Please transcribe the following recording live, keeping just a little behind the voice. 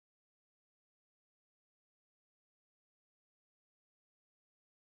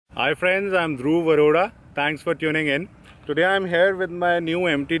Hi friends, I'm Dhruv Arora. Thanks for tuning in. Today I'm here with my new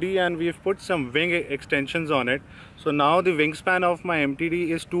MTD and we've put some wing extensions on it. So now the wingspan of my MTD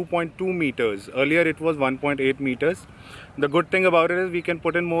is 2.2 meters. Earlier it was 1.8 meters. The good thing about it is we can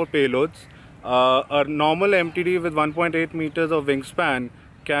put in more payloads. A normal MTD with 1.8 meters of wingspan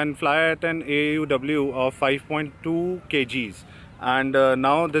can fly at an AUW of 5.2 kgs. And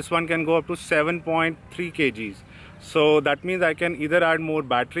now this one can go up to 7.3 kgs. So that means I can either add more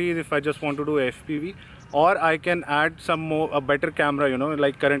batteries if I just want to do FPV, or I can add a better camera,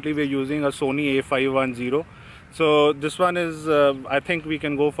 like currently we're using a Sony A510. So this one is, I think we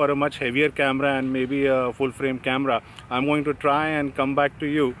can go for a much heavier camera and maybe a full frame camera. I'm going to try and come back to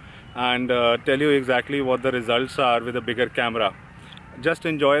you and tell you exactly what the results are with a bigger camera. Just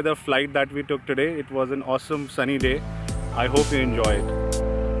enjoy the flight that we took today. It was an awesome sunny day. I hope you enjoy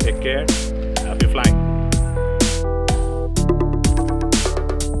it. Take care.